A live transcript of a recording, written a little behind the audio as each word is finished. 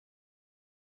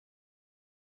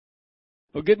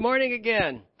Well, good morning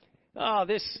again.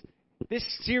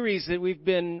 This series that we've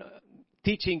been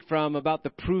teaching from about the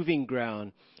proving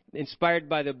ground, inspired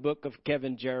by the book of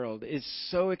Kevin Gerald, is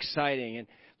so exciting. And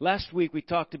last week we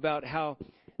talked about how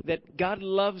that God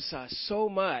loves us so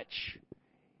much,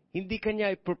 hindi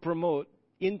kanya ipopromote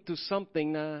into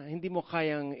something na hindi mo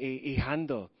kayang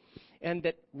i-handle. And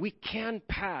that we can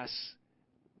pass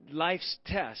life's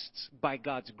tests by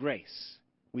God's grace.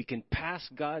 We can pass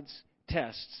God's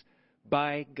tests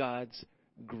by God's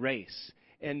grace.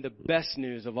 And the best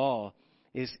news of all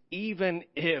is even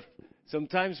if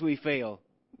sometimes we fail,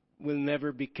 we'll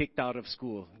never be kicked out of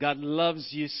school. God loves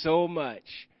you so much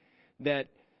that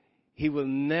He will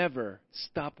never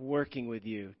stop working with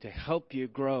you to help you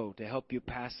grow, to help you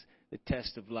pass the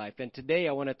test of life. And today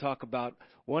I want to talk about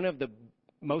one of the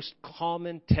most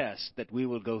common tests that we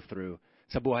will go through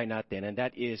sa buhay natin, and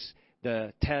that is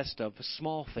the test of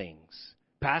small things.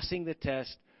 Passing the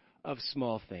test of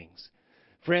small things.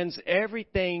 Friends,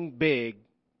 everything big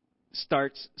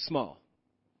starts small.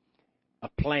 A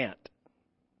plant,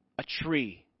 a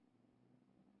tree,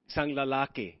 isang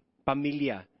lalaki,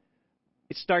 pamilya.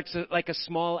 It starts like a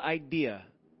small idea.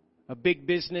 A big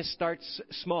business starts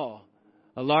small.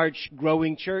 A large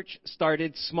growing church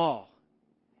started small.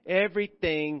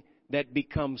 Everything that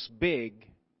becomes big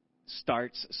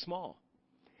starts small.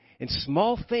 And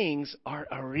small things are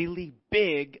a really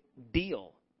big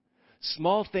deal.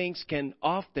 Small things can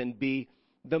often be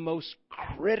the most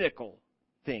critical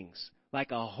things, like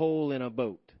a hole in a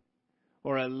boat,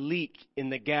 or a leak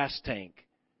in the gas tank,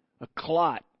 a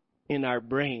clot in our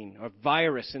brain, or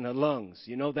virus in the lungs.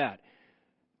 You know that.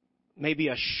 Maybe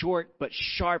a short but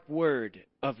sharp word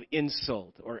of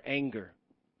insult or anger.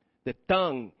 The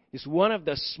tongue is one of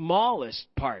the smallest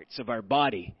parts of our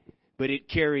body, but it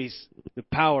carries the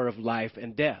power of life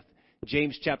and death.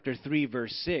 James chapter 3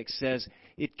 verse 6 says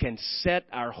it can set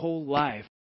our whole life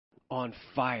on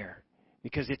fire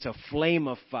because it's a flame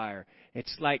of fire.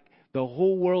 It's like the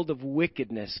whole world of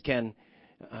wickedness can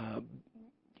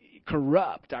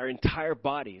corrupt our entire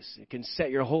bodies. It can set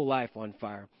your whole life on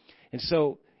fire. And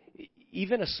so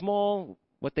even a small,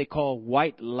 what they call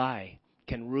white lie,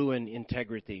 can ruin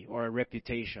integrity or a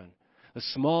reputation. A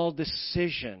small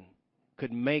decision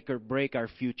could make or break our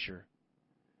future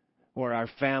or our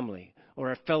family or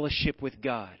our fellowship with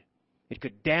God. It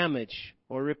could damage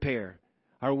or repair.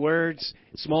 Our words,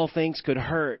 small things could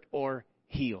hurt or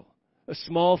heal. A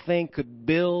small thing could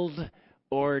build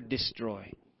or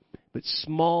destroy. But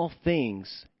small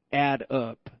things add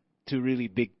up to really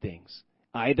big things,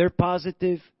 either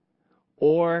positive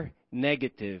or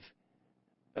negative.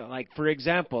 Like, for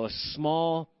example, a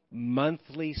small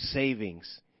monthly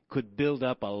savings could build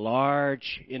up a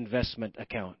large investment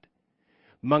account.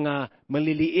 Mga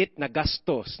maliliit na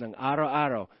gastos ng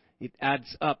araw-araw, it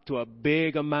adds up to a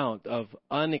big amount of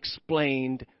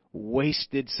unexplained,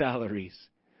 wasted salaries.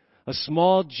 A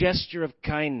small gesture of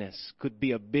kindness could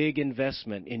be a big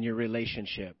investment in your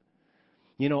relationship.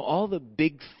 You know, all the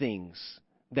big things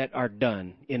that are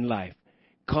done in life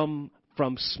come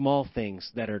from small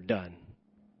things that are done.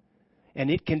 And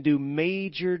it can do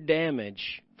major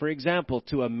damage, for example,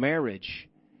 to a marriage.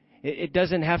 It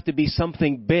doesn't have to be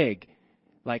something big,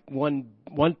 like one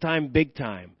time, big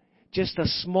time. Just a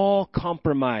small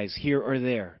compromise here or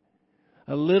there.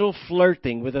 A little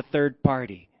flirting with a third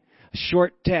party.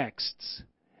 Short texts,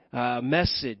 a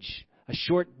message, a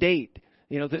short date.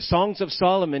 You know, the Songs of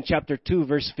Solomon, chapter 2,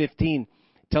 verse 15,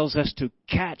 tells us to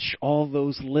catch all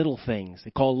those little things.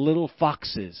 They call little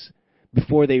foxes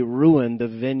before they ruin the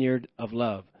vineyard of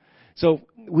love. So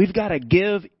we've got to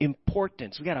give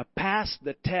importance. We've got to pass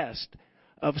the test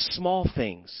of small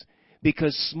things,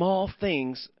 because small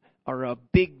things are a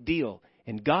big deal.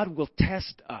 And God will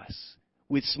test us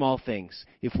with small things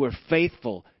if we're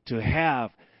faithful to have,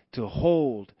 to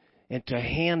hold, and to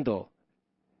handle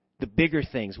the bigger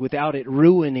things without it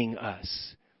ruining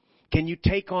us. Can you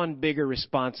take on bigger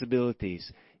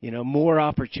responsibilities? You know, more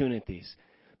opportunities.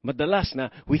 Madalas na,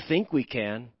 we think we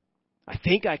can. I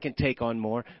think I can take on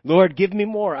more. Lord, give me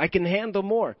more. I can handle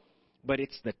more. But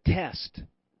it's the test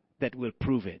that will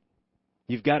prove it.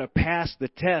 You've got to pass the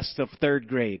test of 3rd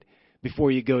grade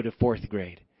before you go to 4th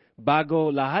grade. Bago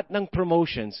lahat ng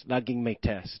promotions, laging may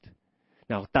test.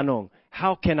 Now, tanong,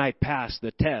 how can I pass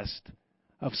the test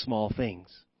of small things?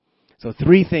 So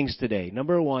 3 things today.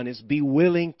 Number 1 is be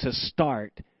willing to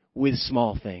start with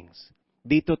small things.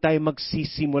 Dito tayo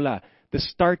magsisimula. The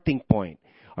starting point.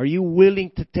 Are you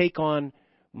willing to take on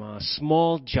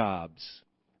small jobs,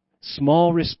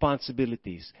 small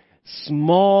responsibilities,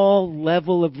 small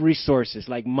level of resources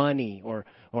like money or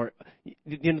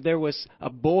you know, there was a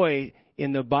boy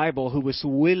in the Bible who was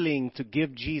willing to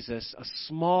give Jesus a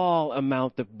small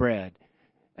amount of bread,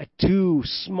 2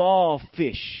 small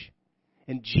fish,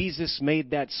 and Jesus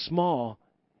made that small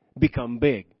become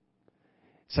big.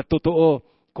 Sa totoo,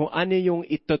 kung ano yung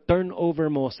ito-turn over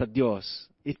mo sa Diyos,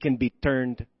 it can be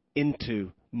turned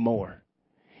into more.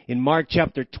 In Mark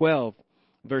chapter 12,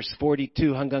 verse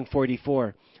 42 hanggang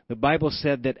 44, the Bible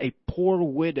said that a poor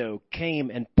widow came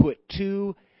and put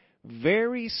 2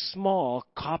 very small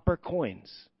copper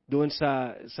coins doon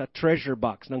sa treasure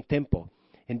box ng temple.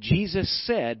 And Jesus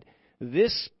said,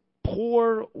 this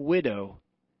poor widow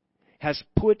has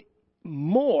put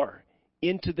more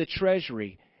into the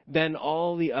treasury than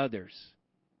all the others.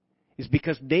 It's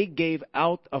because they gave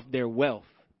out of their wealth.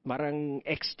 Marang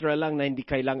extra lang na hindi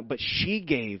kailangan, but she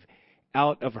gave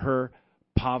out of her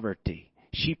poverty.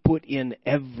 She put in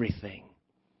everything.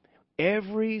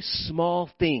 Every small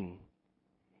thing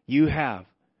you have,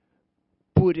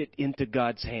 put it into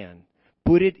God's hand.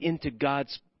 Put it into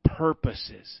God's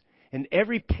purposes. And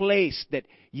every place that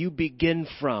you begin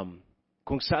from,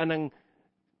 kung saan ang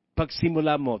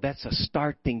pagsimula mo, that's a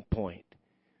starting point.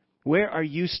 Where are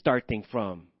you starting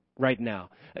from right now?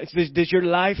 Does your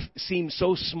life seem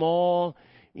so small,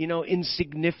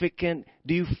 insignificant?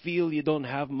 Do you feel you don't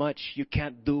have much? You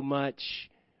can't do much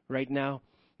right now?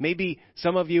 Maybe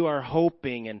some of you are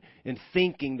hoping and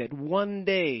thinking that one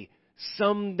day,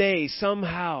 someday,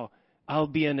 somehow, I'll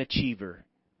be an achiever.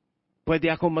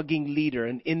 Pwede ako maging leader,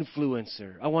 an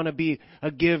influencer. I want to be a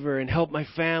giver and help my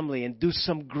family and do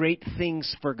some great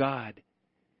things for God.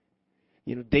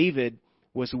 David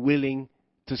was willing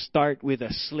to start with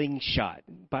a slingshot.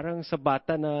 Parang sa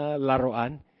bata na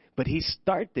laruan. But he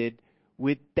started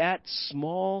with that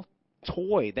small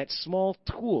toy, that small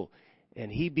tool.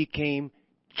 And he became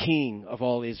king of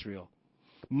all Israel.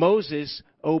 Moses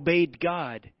obeyed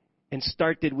God and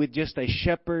started with just a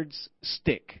shepherd's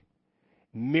stick.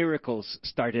 Miracles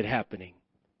started happening.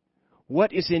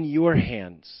 What is in your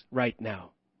hands right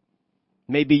now?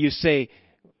 Maybe you say,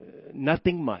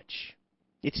 nothing much.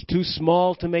 It's too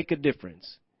small to make a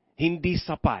difference. Hindi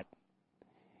sapat.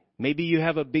 Maybe you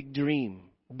have a big dream,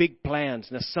 big plans.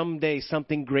 Now someday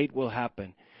something great will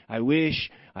happen. I wish,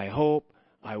 I hope,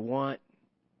 I want.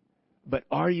 But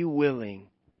are you willing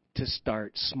to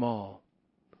start small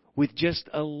with just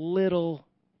a little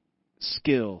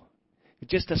skill?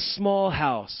 Just a small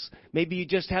house. Maybe you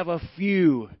just have a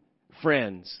few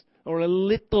friends or a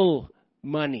little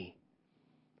money.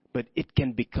 But it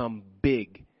can become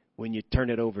big when you turn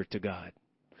it over to God.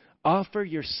 Offer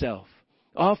yourself,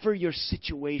 offer your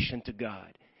situation to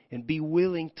God, and be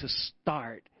willing to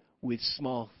start with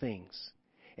small things.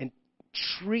 And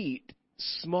treat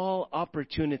small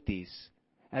opportunities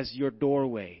as your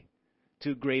doorway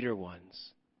to greater ones.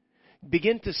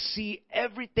 Begin to see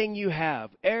everything you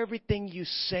have, everything you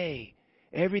say,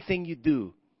 everything you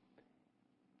do.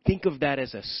 Think of that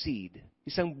as a seed.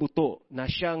 Isang buto na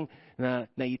siyang na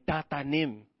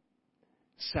itatanim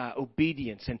sa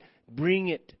obedience, and bring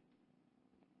it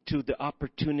to the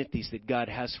opportunities that God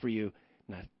has for you,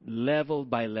 level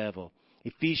by level.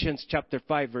 Ephesians chapter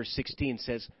 5 verse 16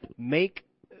 says, make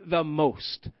the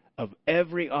most of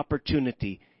every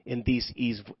opportunity in these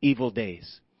evil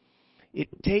days. It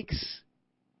takes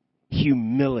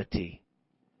humility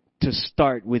to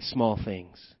start with small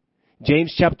things.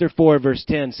 James chapter 4 verse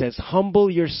 10 says, humble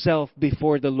yourself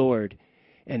before the Lord,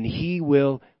 and He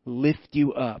will lift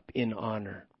you up in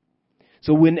honor.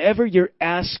 So whenever you're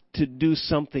asked to do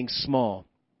something small,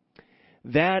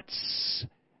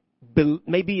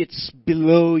 maybe it's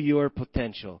below your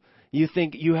potential. You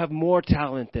think you have more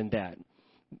talent than that.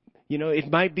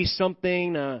 It might be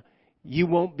something you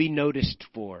won't be noticed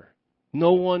for.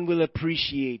 No one will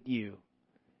appreciate you.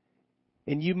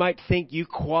 And you might think you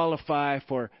qualify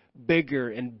for bigger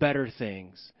and better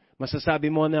things. Masasabi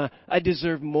mo na, I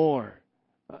deserve more.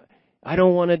 I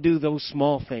don't want to do those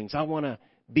small things. I want to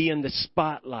be in the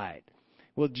spotlight.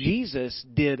 Well, Jesus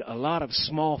did a lot of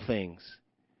small things.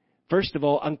 First of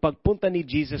all, ang pagpunta ni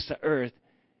Jesus sa earth,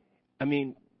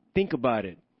 think about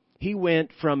it. He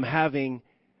went from having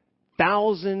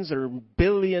thousands or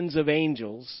billions of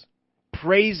angels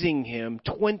praising Him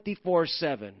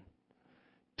 24/7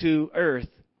 to earth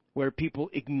where people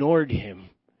ignored Him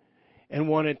and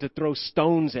wanted to throw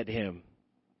stones at Him.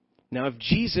 Now, if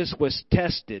Jesus was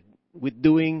tested with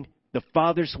doing the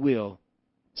Father's will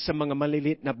sa mga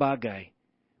malilit na bagay,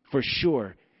 for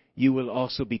sure, you will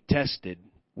also be tested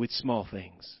with small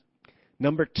things.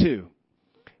 Number 2,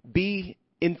 be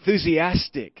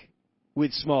enthusiastic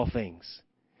with small things.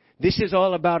 This is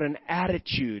all about an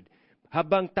attitude.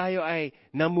 Habang tayo ay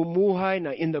namumuhay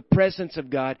na in the presence of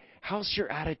God, how's your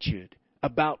attitude?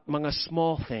 about mga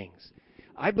small things.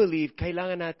 I believe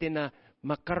kailangan natin na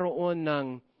makaroon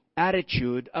ng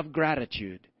attitude of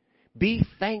gratitude. Be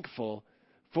thankful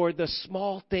for the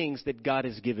small things that God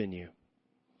has given you.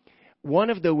 One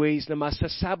of the ways na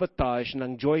masasabotage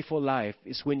ng joyful life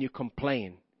is when you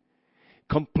complain.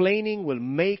 Complaining will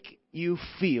make you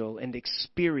feel and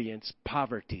experience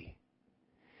poverty.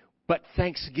 But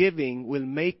thanksgiving will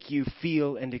make you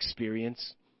feel and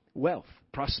experience wealth,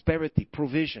 prosperity,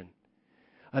 provision.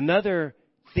 Another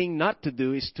thing not to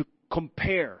do is to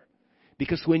compare.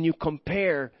 Because when you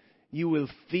compare, you will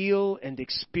feel and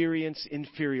experience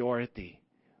inferiority.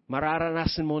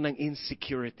 Mararanasan mo ng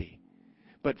insecurity.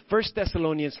 But 1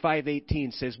 Thessalonians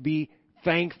 5:18 says, be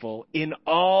thankful in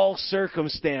all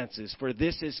circumstances, for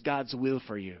this is God's will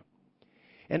for you.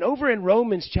 And over in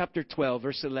Romans chapter 12,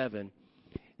 verse 11,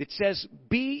 it says,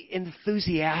 be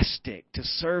enthusiastic to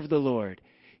serve the Lord,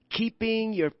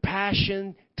 keeping your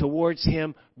passion towards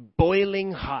Him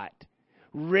boiling hot.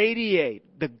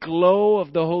 Radiate the glow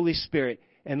of the Holy Spirit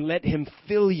and let Him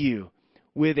fill you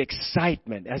with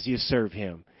excitement as you serve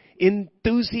Him.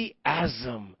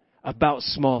 Enthusiasm about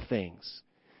small things.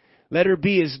 Letter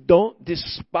B is don't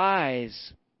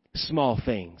despise small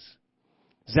things.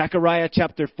 Zechariah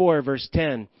chapter 4 verse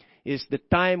 10 is the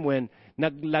time when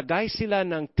naglagay sila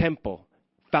ng temple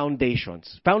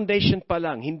foundations. Foundation pa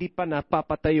lang, hindi pa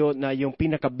napapatayo na yung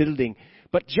pinaka-building,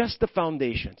 but just the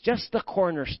foundations, just the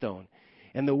cornerstone.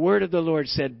 And the word of the Lord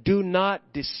said, do not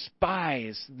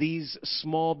despise these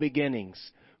small beginnings,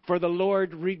 for the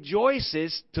Lord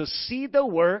rejoices to see the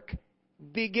work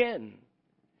begin.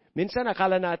 Minsan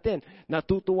akala natin,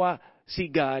 natutuwa si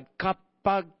God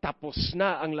kapag tapos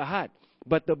na ang lahat.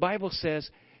 But the Bible says,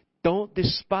 don't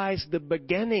despise the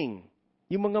beginning.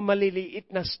 Yung mga maliliit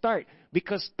na start.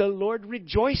 Because the Lord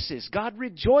rejoices. God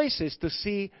rejoices to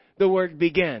see the work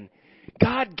begin.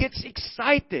 God gets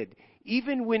excited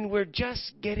even when we're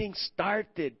just getting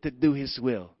started to do His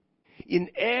will. In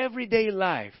everyday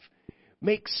life,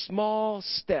 make small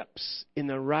steps in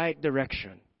the right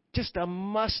direction. Just a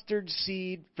mustard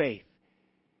seed faith.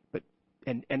 But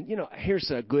and you know,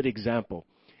 here's a good example.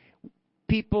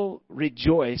 People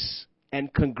rejoice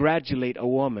and congratulate a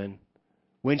woman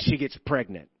when she gets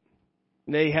pregnant.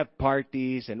 They have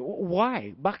parties and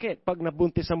why? Bakit? Pag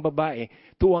nabuntis ang babae,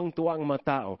 tuwang-tuwa ang mga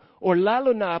tao. Or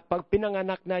lalo na pag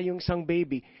pinanganak na yung isang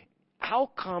baby,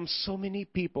 how come so many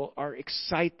people are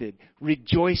excited,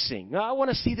 rejoicing? I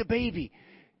want to see the baby.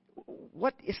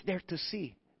 What is there to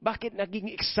see? Bakit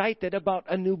naging excited about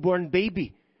a newborn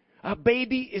baby? A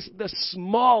baby is the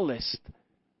smallest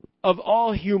of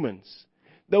all humans,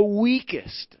 the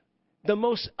weakest, the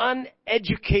most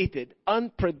uneducated,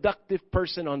 unproductive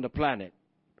person on the planet.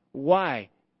 Why,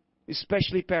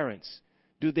 especially parents,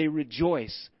 do they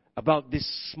rejoice about this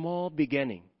small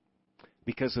beginning?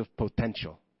 Because of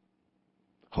potential.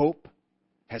 Hope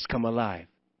has come alive.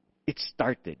 It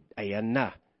started. Ayan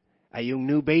na. Ay yung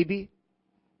new baby,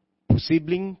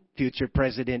 posibleng future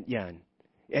president yan.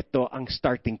 Ito ang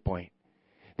starting point.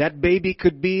 That baby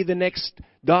could be the next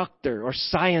doctor or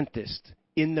scientist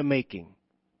in the making.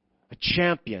 A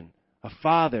champion, a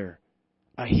father,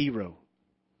 a hero.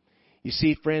 You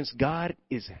see, friends, God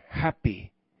is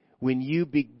happy when you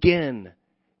begin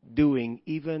doing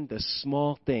even the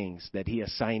small things that He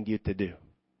assigned you to do.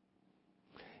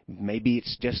 Maybe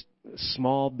it's just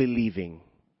small believing,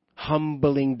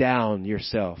 humbling down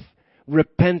yourself,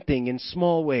 repenting in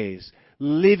small ways,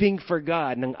 living for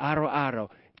God ng araw-araw,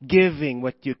 giving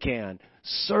what you can,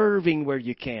 serving where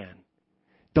you can.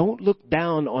 Don't look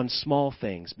down on small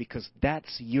things because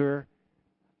that's your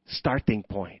starting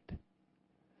point.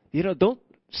 You know, don't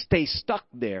stay stuck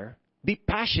there. Be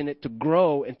passionate to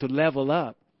grow and to level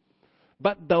up.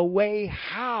 But the way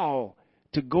how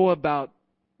to go about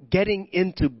getting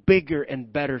into bigger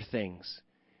and better things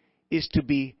is to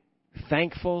be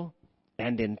thankful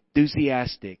and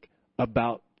enthusiastic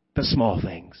about the small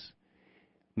things.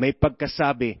 May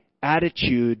pagkasabi,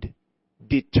 attitude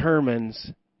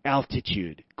determines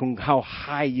altitude, kung how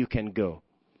high you can go.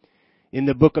 In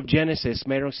the book of Genesis,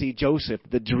 mayroong si Joseph,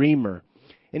 the dreamer,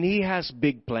 and he has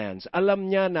big plans. Alam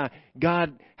niya na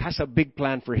God has a big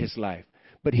plan for his life.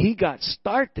 But he got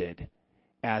started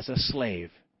as a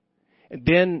slave. And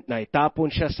then,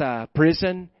 naitapon siya sa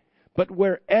prison. But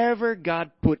wherever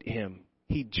God put him,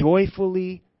 he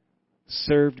joyfully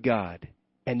served God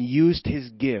and used his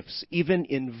gifts, even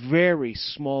in very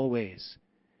small ways.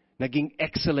 Naging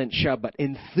excellent siya, but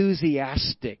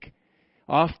enthusiastic.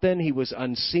 Often he was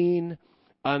unseen,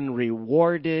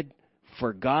 unrewarded,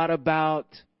 forgot about,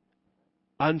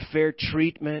 unfair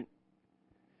treatment.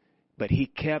 But he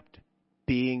kept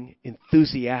being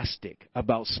enthusiastic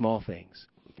about small things.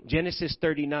 Genesis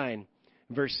 39,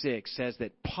 verse 6 says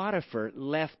that Potiphar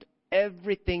left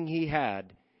everything he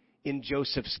had in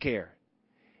Joseph's care.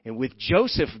 And with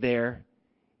Joseph there,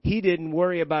 he didn't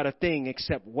worry about a thing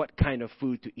except what kind of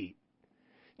food to eat.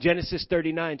 Genesis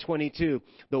 39:22,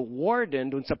 the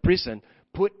warden dun sa prison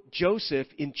put Joseph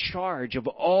in charge of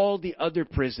all the other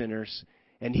prisoners,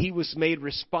 and he was made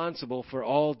responsible for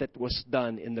all that was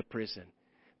done in the prison.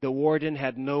 The warden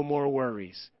had no more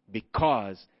worries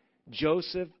because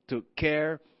Joseph took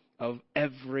care of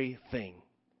everything,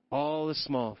 all the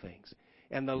small things.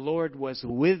 And the Lord was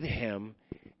with him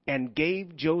and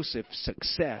gave Joseph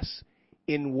success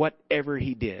in whatever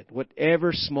he did,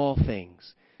 whatever small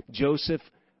things. Joseph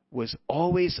was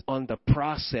always on the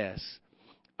process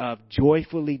of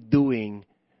joyfully doing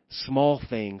small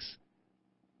things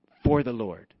for the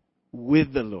Lord,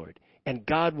 with the Lord. And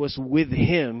God was with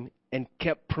him and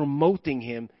kept promoting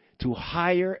him to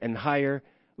higher and higher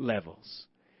levels.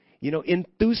 You know,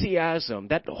 enthusiasm,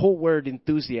 that whole word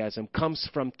enthusiasm comes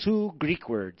from two Greek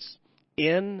words,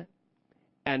 en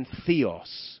and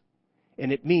theos.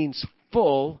 And it means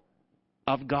full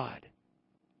of God.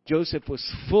 Joseph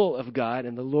was full of God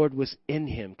and the Lord was in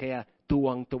him. Kaya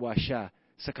tuwang-tuwa siya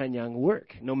sa kanyang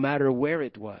work, no matter where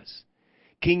it was.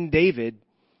 King David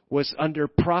was under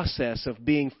process of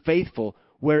being faithful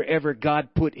wherever God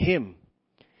put him.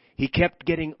 He kept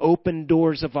getting open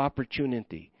doors of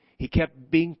opportunity. He kept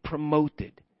being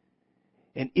promoted.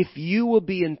 And if you will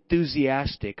be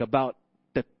enthusiastic about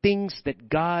the things that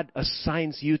God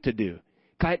assigns you to do,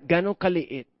 kahit ganong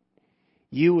kaliit,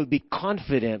 you will be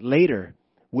confident later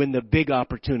when the big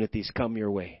opportunities come your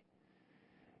way.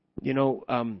 You know,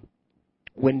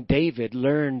 when David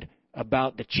learned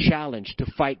about the challenge to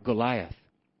fight Goliath,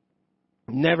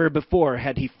 never before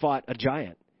had he fought a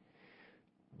giant.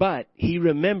 But he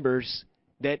remembers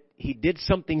that he did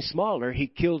something smaller. He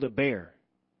killed a bear.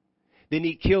 Then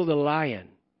he killed a lion.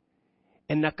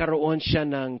 And nakaroon siya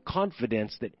ng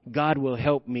confidence that God will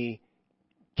help me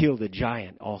kill the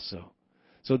giant also.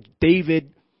 So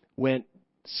David went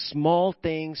small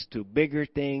things to bigger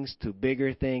things to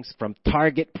bigger things, from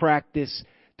target practice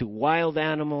to wild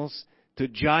animals to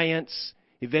giants.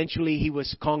 Eventually he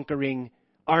was conquering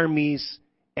armies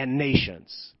and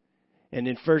nations. And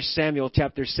in 1 Samuel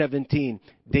chapter 17,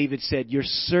 David said, your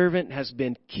servant has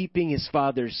been keeping his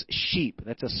father's sheep.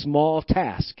 That's a small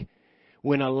task.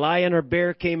 When a lion or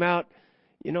bear came out,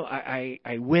 you know, I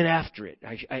went after it.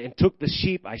 I took the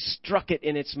sheep. I struck it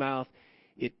in its mouth.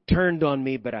 It turned on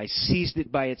me, but I seized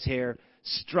it by its hair,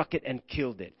 struck it, and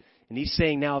killed it. And he's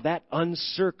saying now that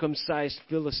uncircumcised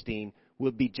Philistine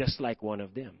will be just like one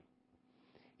of them.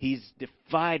 He's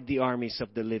defied the armies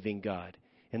of the living God.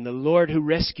 And the Lord who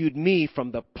rescued me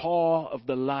from the paw of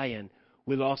the lion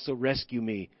will also rescue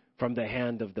me from the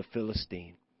hand of the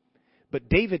Philistine. But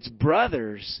David's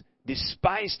brothers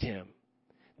despised him.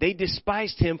 They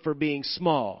despised him for being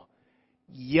small,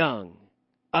 young,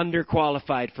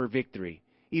 underqualified for victory.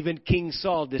 Even King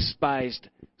Saul despised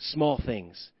small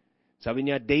things. Sabi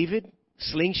niya, David,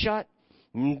 slingshot?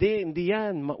 Hindi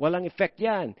yan. Walang effect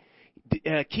yan.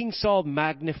 King Saul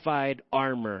magnified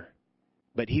armor,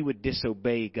 but he would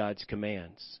disobey God's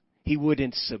commands. He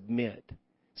wouldn't submit.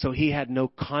 So he had no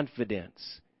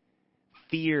confidence.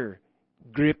 Fear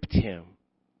gripped him.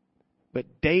 But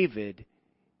David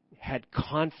had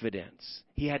confidence.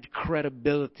 He had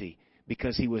credibility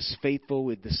because he was faithful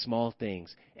with the small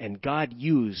things. And God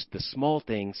used the small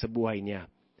things sa buhay niya.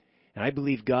 And I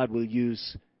believe God will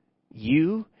use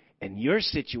you and your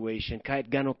situation, kahit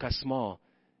gano'n ka small,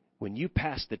 when you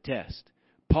pass the test.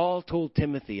 Paul told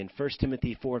Timothy in 1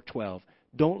 Timothy 4:12,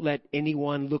 don't let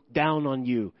anyone look down on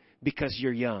you because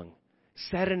you're young.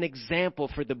 Set an example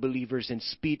for the believers in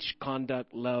speech,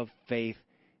 conduct, love, faith,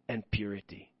 and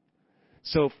purity.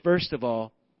 So first of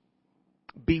all,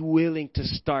 be willing to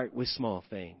start with small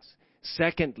things.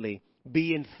 Secondly,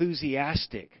 be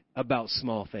enthusiastic about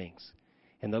small things.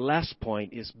 And the last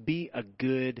point is be a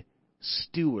good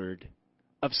steward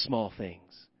of small things.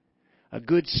 A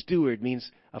good steward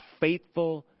means a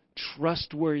faithful,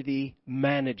 trustworthy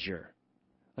manager.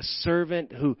 A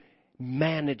servant who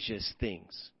manages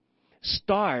things.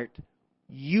 Start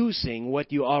using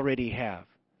what you already have.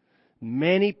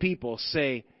 Many people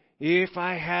say, if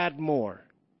I had more,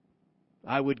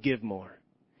 I would give more.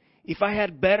 If I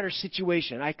had better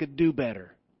situation, I could do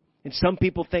better. And some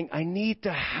people think, I need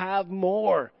to have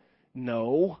more.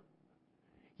 No.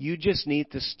 You just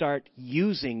need to start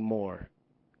using more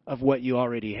of what you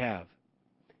already have.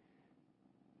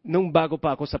 Nung bago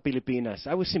pa ako sa Pilipinas,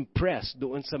 I was impressed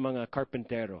doon sa mga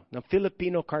carpentero. Now,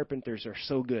 Filipino carpenters are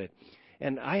so good.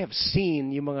 And I have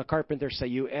seen yung mga carpenters sa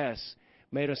US,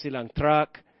 mayroon silang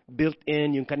truck,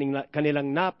 built-in, yung kanilang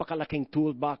napakalaking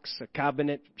toolbox,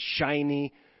 cabinet,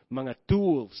 shiny, mga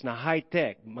tools na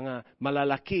high-tech, mga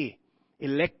malalaki,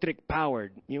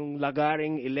 electric-powered, yung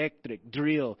lagaring electric,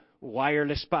 drill,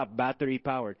 wireless pa,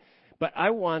 battery-powered. But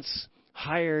I once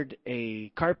hired a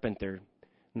carpenter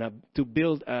to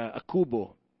build a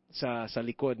kubo sa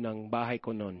likod ng bahay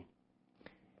ko noon.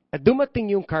 At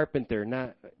dumating yung carpenter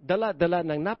na dala-dala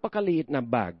ng napakaliit na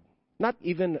bag, not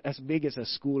even as big as a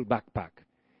school backpack.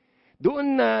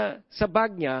 Doon na sa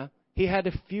bag niya, he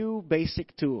had a few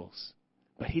basic tools,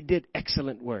 but he did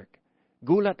excellent work.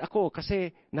 Gulat ako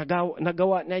kasi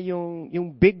nagawa na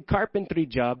yung big carpentry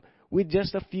job with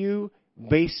just a few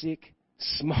basic,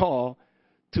 small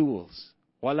tools.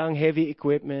 Walang heavy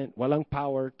equipment, walang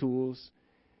power tools.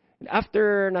 And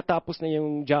after natapos na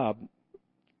yung job,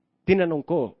 tinanong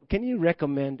ko, can you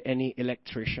recommend any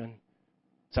electrician?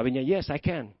 Sabi niya, yes, I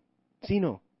can.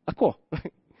 Sino? Ako.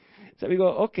 Sabi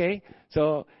ko, okay.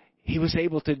 So, he was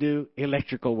able to do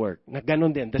electrical work. Na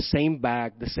ganun din, the same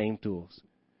bag, the same tools.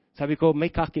 Sabi ko, may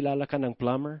kakilala ka ng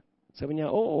plumber? Sabi niya,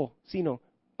 oo. Sino?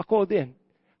 Ako din.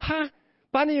 Ha?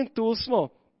 Paano yung tools mo?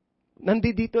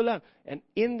 Nandito lang. And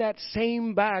in that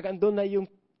same bag, andun na yung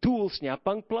tools niya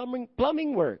pang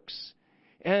plumbing works.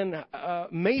 And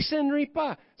masonry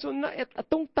pa. So,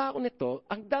 atong tao nito,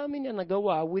 ang dami niya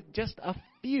nagawa with just a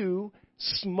few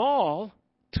small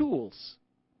tools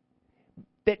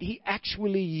that he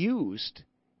actually used.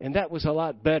 And that was a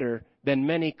lot better than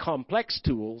many complex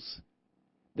tools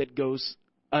that goes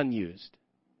unused.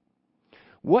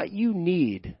 What you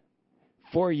need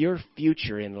for your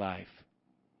future in life,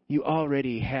 you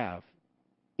already have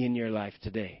in your life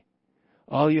today.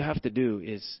 All you have to do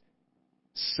is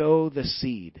sow the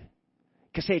seed.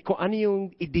 Kasi kung ano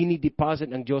yung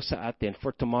idinideposit ng Diyos sa atin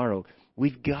for tomorrow,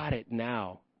 we've got it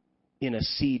now in a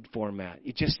seed format.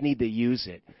 You just need to use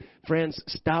it. Friends,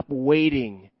 stop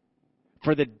waiting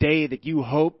for the day that you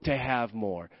hope to have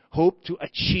more, hope to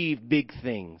achieve big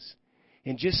things,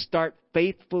 and just start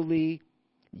faithfully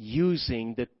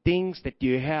using the things that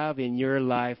you have in your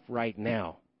life right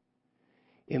now.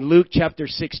 In Luke chapter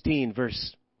 16,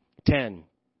 verse 10,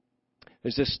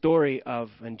 there's a story of,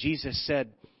 and Jesus said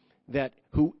that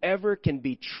whoever can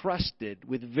be trusted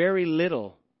with very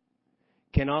little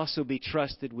can also be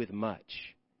trusted with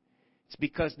much. It's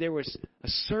because there was a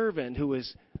servant who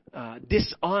was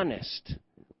dishonest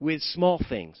with small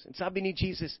things. And sabi ni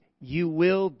Jesus, you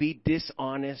will be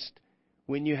dishonest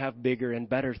when you have bigger and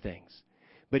better things.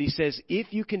 But he says,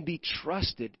 if you can be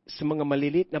trusted sa mga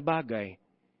malilit na bagay,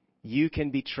 you can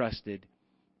be trusted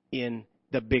in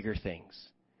the bigger things.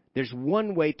 There's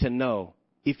one way to know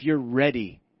if you're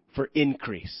ready for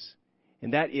increase,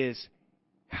 and that is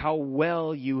how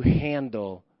well you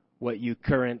handle what you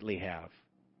currently have.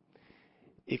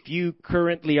 If you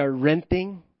currently are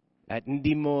renting at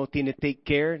hindi mo tinitake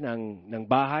care ng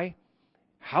bahay,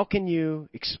 how can you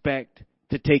expect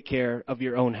to take care of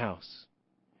your own house?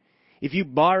 If you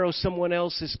borrow someone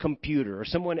else's computer or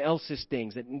someone else's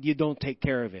things and you don't take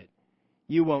care of it,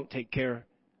 you won't take care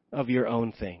of your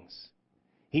own things.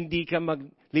 Hindi ka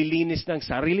maglilinis ng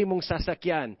sarili mong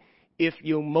sasakyan if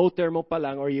yung motor mo pa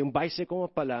lang or yung bicycle mo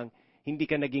pa lang, hindi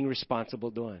ka naging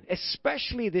responsible doon.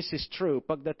 Especially this is true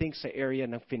pagdating sa area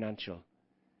ng financial.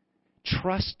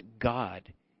 Trust God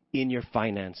in your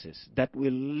finances. That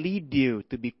will lead you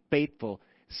to be faithful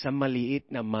sa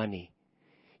maliit na money.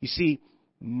 You see,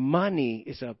 money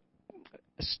is a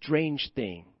strange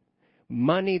thing.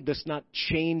 Money does not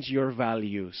change your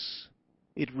values.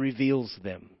 It reveals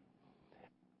them.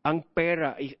 Ang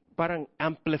pera, parang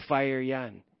amplifier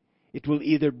yan. It will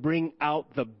either bring out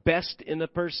the best in a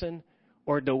person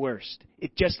or the worst.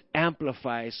 It just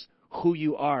amplifies who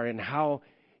you are and how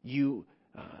you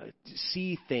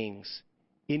see things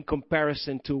in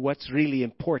comparison to what's really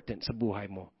important sa buhay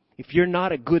mo. If you're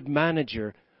not a good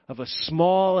manager of a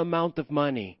small amount of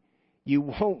money, you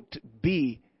won't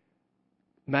be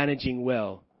managing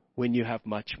well when you have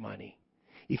much money.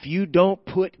 If you don't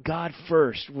put God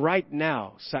first right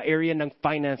now sa area ng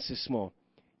finances mo,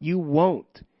 you won't.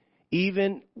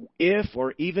 Even if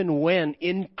or even when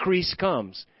increase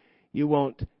comes, you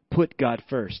won't put God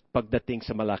first pagdating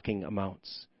sa malaking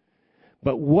amounts.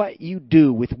 But what you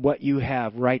do with what you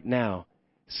have right now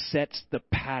sets the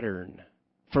pattern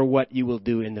for what you will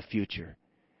do in the future.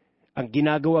 Ang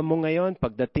ginagawa mo ngayon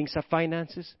pagdating sa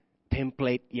finances,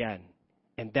 template yan.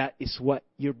 And that is what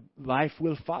your life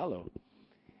will follow.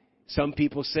 Some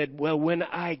people said, well, when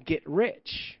I get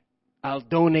rich, I'll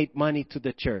donate money to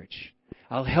the church.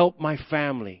 I'll help my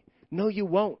family. No, you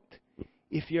won't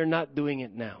if you're not doing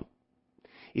it now.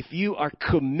 if you are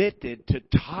committed to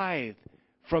tithe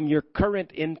from your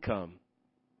current income,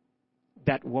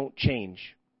 that won't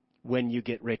change when you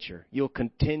get richer. You'll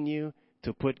continue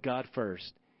to put God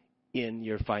first in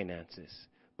your finances.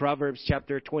 Proverbs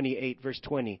chapter 28, verse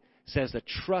 20 says a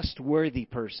trustworthy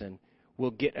person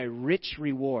will get a rich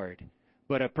reward,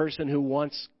 but a person who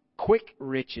wants quick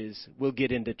riches will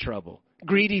get into trouble.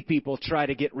 Greedy people try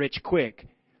to get rich quick,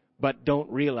 but don't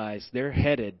realize they're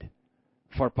headed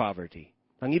for poverty.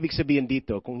 Ang ibig sabihin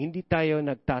dito, kung hindi tayo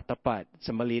nagtatapat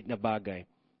sa maliit na bagay,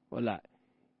 wala.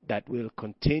 That will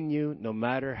continue no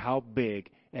matter how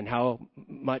big and how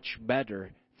much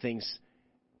better things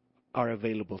are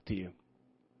available to you.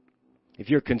 If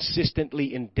you're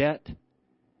consistently in debt,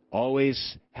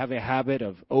 always have a habit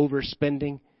of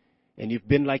overspending, and you've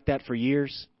been like that for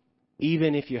years,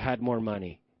 even if you had more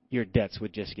money, your debts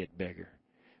would just get bigger.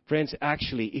 Friends,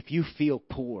 actually, if you feel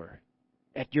poor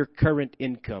at your current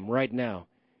income right now,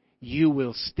 you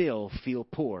will still feel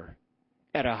poor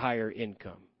at a higher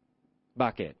income.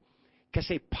 Bakit?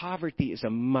 Kasi poverty is a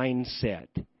mindset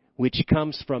which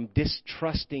comes from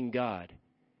distrusting God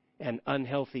and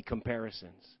unhealthy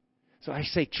comparisons. So I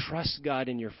say trust God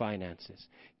in your finances.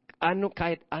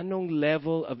 Kahit anong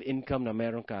level of income na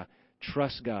meron ka,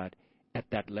 trust God at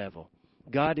that level.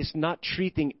 God is not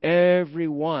treating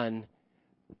everyone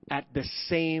in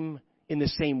the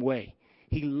same way.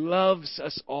 He loves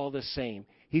us all the same.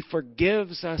 He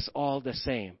forgives us all the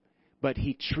same. But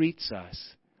He treats us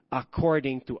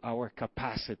according to our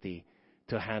capacity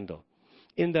to handle.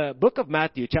 In the book of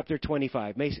Matthew, chapter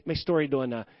 25, may story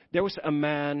doon na there was a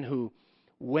man who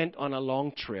went on a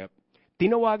long trip.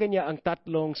 Tinawagan niya ang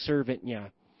tatlong servant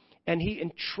niya, and he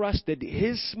entrusted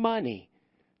his money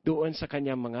doon sa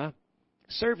kanyang mga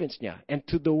servants niya. And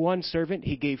to the one servant,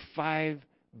 he gave 5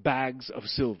 bags of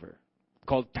silver,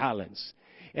 called talents.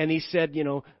 And he said,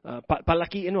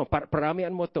 palakiin mo,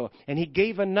 paramihan mo to. And he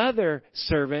gave another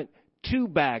servant 2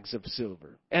 bags of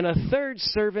silver. And a third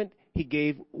servant, he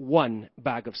gave 1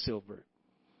 bag of silver.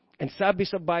 And sabi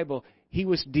sa Bible, he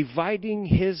was dividing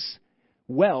his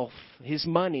wealth, his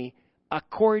money,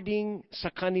 according sa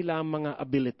kanilang mga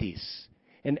abilities.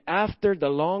 And after the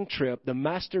long trip, the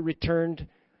master returned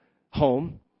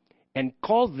home and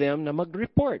called them na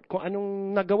mag-report kung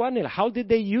anong nagawa nila. How did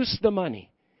they use the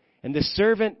money? And the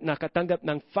servant na katanggap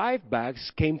ng 5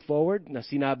 bags came forward na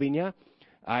sinabi niya,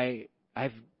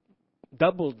 I've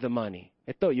doubled the money.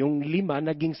 Ito, yung 5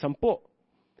 naging 10.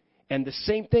 And the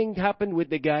same thing happened with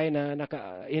the guy na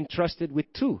entrusted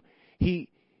with 2.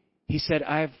 He said,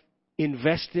 I've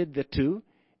invested the 2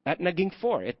 at naging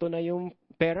 4. Ito na yung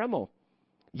pera mo.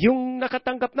 Yung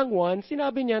nakatanggap ng 1,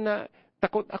 sinabi niya na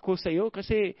takot ako sa iyo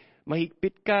kasi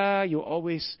mahigpit ka, you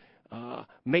always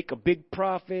make a big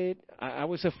profit. I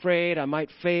was afraid I might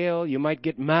fail. You might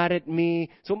get mad at me.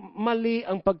 So mali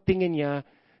ang pagtingin niya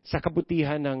sa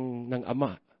kabutihan ng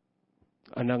ama,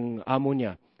 ng amo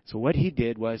niya. So what he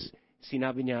did was,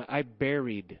 sinabi niya, I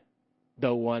buried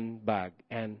the 1 bag.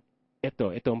 And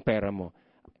itong pera mo.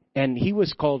 And he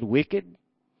was called wicked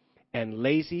and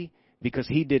lazy because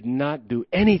he did not do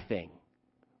anything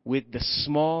with the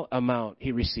small amount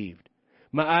he received.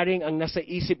 Maaring ang nasa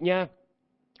isip niya,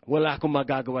 wala akong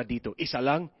magagawa dito. Isa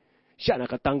lang, siya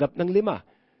nakatanggap ng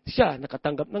 5. Siya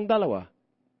nakatanggap ng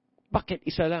 2. Bakit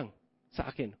isa lang sa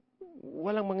akin?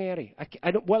 Walang mangyayari.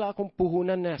 Wala akong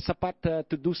puhunan na sapat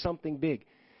to do something big.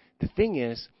 The thing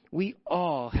is, we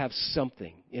all have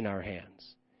something in our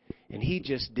hands. And he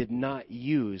just did not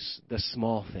use the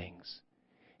small things.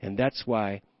 And that's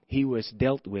why he was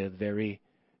dealt with very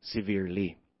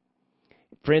severely.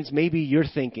 Friends, maybe you're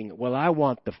thinking, well, I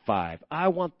want the 5. I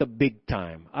want the big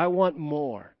time. I want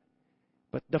more.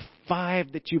 But the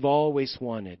 5 that you've always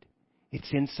wanted, it's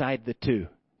inside the 2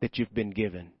 that you've been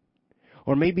given.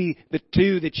 Or maybe the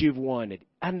 2 that you've wanted,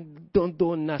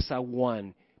 andon na sa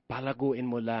 1, palaguin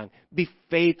mo lang. Be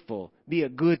faithful. Be a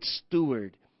good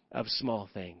steward of small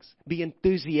things. Be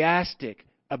enthusiastic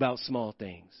about small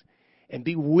things. And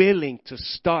be willing to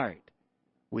start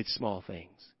with small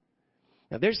things.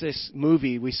 Now, there's this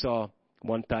movie we saw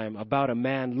one time about a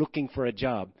man looking for a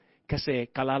job kasi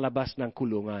kalalabas ng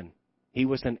kulungan. He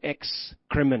was an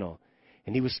ex-criminal.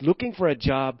 And he was looking for a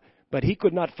job, but he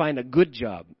could not find a good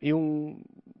job. Yung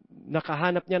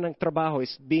nakahanap niya ng trabaho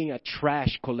is being a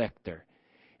trash collector.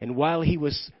 And while he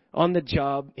was on the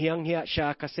job, hiyang-hiya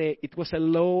siya kasi it was a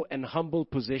low and humble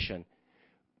position.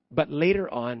 But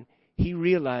later on, he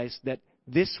realized that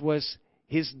this was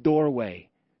his doorway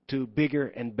to bigger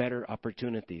and better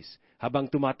opportunities. Habang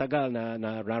tumatagal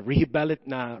na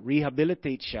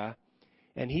rehabilitate siya,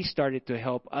 and he started to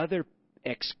help other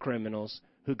ex-criminals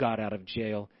who got out of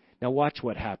jail Now watch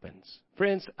what happens.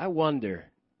 Friends, I wonder,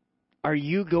 are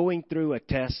you going through a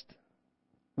test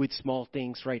with small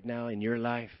things right now in your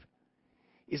life?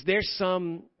 Is there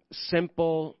some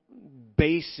simple,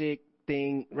 basic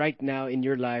thing right now in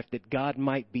your life that God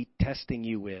might be testing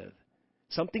you with?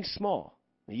 Something small.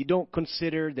 You don't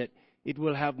consider that it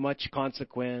will have much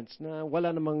consequence. No,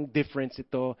 wala namang difference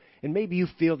ito. And maybe you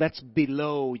feel that's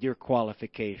below your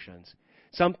qualifications.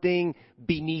 Something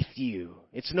beneath you.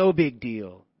 It's no big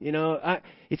deal.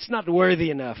 It's not worthy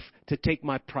enough to take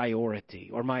my priority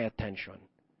or my attention.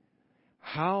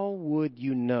 How would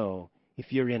you know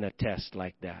if you're in a test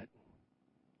like that?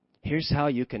 Here's how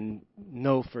you can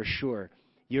know for sure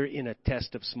you're in a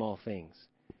test of small things.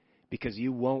 Because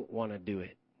you won't want to do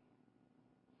it.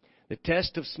 The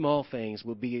test of small things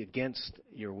will be against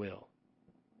your will.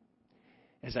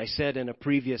 As I said in a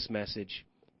previous message,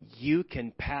 you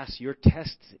can pass your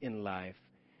tests in life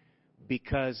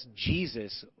because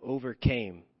Jesus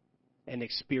overcame and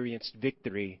experienced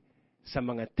victory sa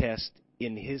mga test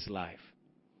in His life.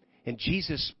 And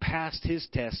Jesus passed His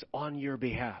test on your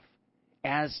behalf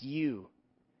as you.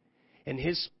 And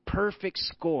His perfect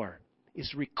score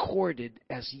is recorded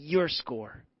as your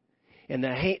score. And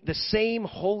the same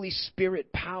Holy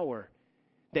Spirit power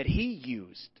that He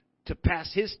used to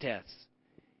pass His tests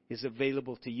is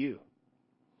available to you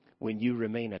when you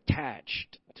remain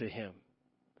attached to Him.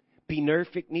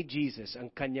 Pinurfect ni Jesus ang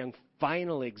kanyang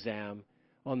final exam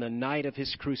on the night of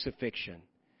His crucifixion.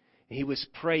 He was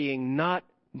praying, not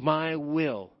my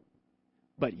will,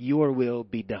 but your will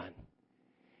be done.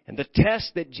 And the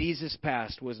test that Jesus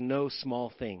passed was no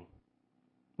small thing.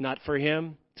 Not for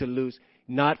Him to lose.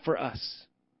 Not for us.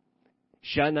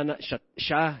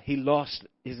 He lost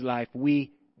his life.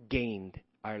 We gained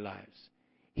our lives.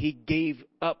 He gave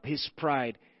up his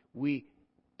pride. We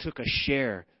took a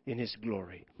share in his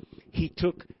glory. He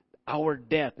took our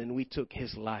death and we took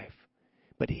his life.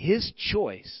 But his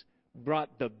choice brought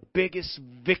the biggest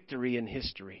victory in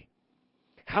history.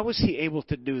 How was he able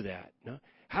to do that? No?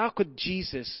 How could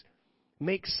Jesus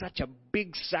make such a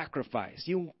big sacrifice?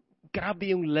 Grabe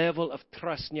yung level of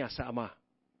trust niya sa Ama.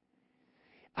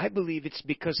 I believe it's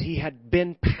because he had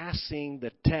been passing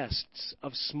the tests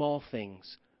of small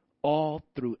things all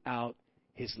throughout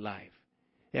his life.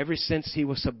 Ever since he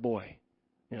was a boy.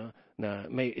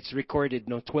 It's recorded,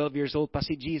 12 years old pa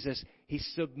si Jesus, he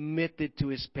submitted to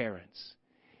his parents.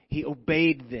 He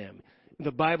obeyed them.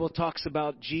 The Bible talks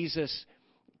about Jesus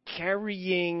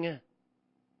carrying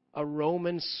a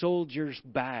Roman soldier's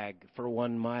bag for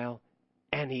 1 mile,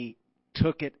 and he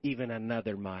took it even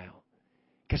another mile.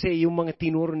 Kasi yung mga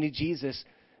tinuro ni Jesus,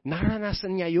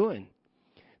 naranasan niya yun.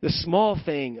 The small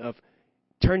thing of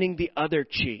turning the other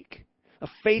cheek. A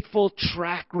faithful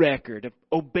track record of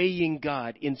obeying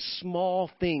God in small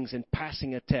things and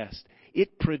passing a test.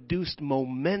 It produced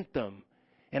momentum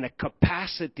and a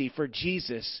capacity for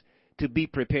Jesus to be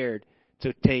prepared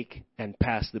to take and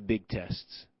pass the big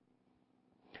tests.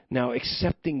 Now,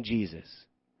 accepting Jesus,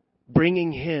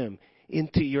 bringing Him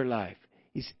into your life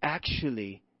is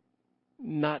actually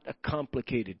not a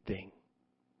complicated thing.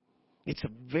 It's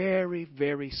a very,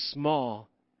 very small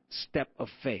step of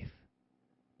faith,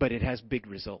 but it has big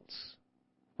results.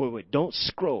 Wait, don't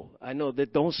scroll. I know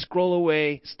that don't scroll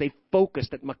away. Stay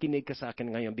focused at makinig ka sa akin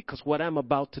ngayon, because what I'm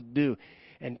about to do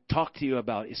and talk to you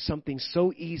about is something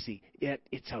so easy, yet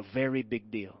it's a very big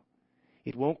deal.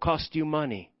 It won't cost you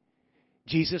money.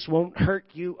 Jesus won't hurt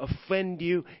you, offend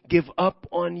you, give up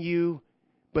on you,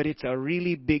 but it's a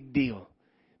really big deal.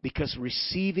 Because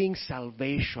receiving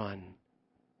salvation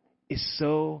is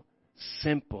so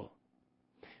simple.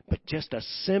 But just a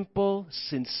simple,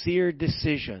 sincere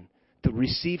decision to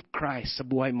receive Christ sa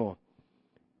buhay mo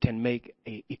can make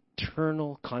an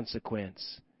eternal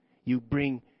consequence. You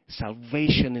bring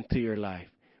salvation into your life,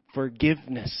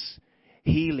 forgiveness,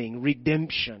 healing,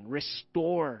 redemption,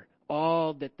 restore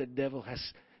all that the devil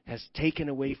has taken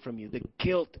away from you. The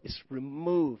guilt is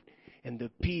removed and the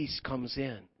peace comes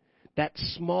in. That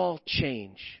small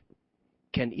change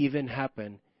can even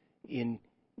happen in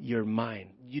your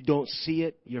mind. You don't see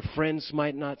it. Your friends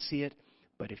might not see it.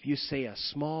 But if you say a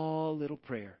small little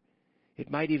prayer, it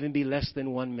might even be less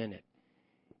than 1 minute.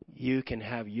 You can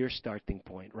have your starting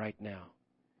point right now.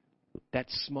 That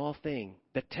small thing,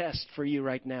 the test for you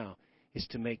right now is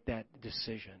to make that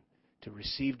decision to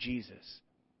receive Jesus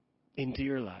into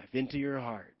your life, into your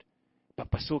heart.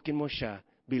 Papasukin mo siya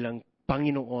bilang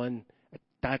Panginoon at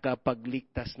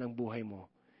tagapagligtas ng buhay mo.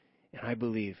 And I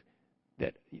believe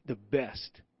that the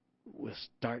best will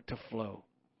start to flow.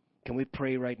 Can we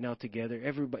pray right now together?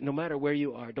 Everybody, no matter where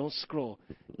you are, don't scroll.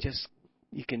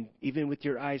 You can, even with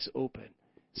your eyes open,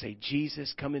 say,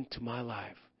 Jesus, come into my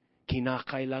life.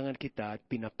 kinakailangan kita at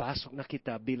pinapasok na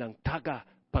kita bilang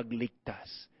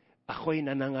taga-pagligtas. Ako'y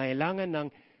nanangailangan ng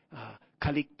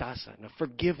kaligtasan, na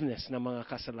forgiveness ng mga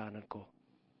kasalanan ko.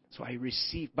 So I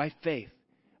receive by faith.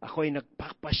 Ako'y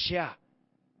nagpapasya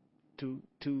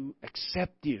to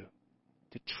accept you,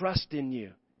 to trust in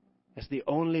you as the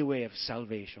only way of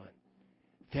salvation.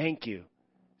 Thank you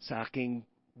sa aking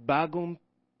bagong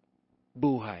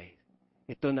buhay.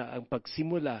 Ito na ang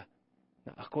pagsimula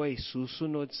na ako'y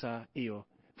susunod sa iyo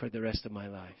for the rest of my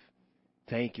life.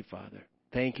 Thank you, Father.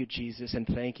 Thank you, Jesus, and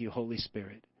thank you, Holy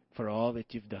Spirit, for all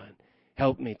that you've done.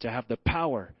 Help me to have the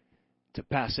power to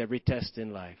pass every test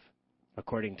in life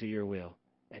according to your will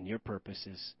and your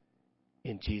purposes.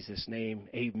 In Jesus' name,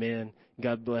 amen.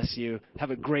 God bless you.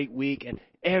 Have a great week. And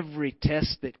every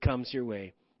test that comes your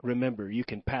way, remember, you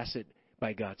can pass it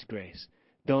by God's grace.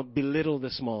 Don't belittle the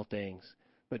small things,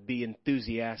 but be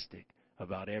enthusiastic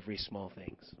about every small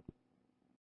things.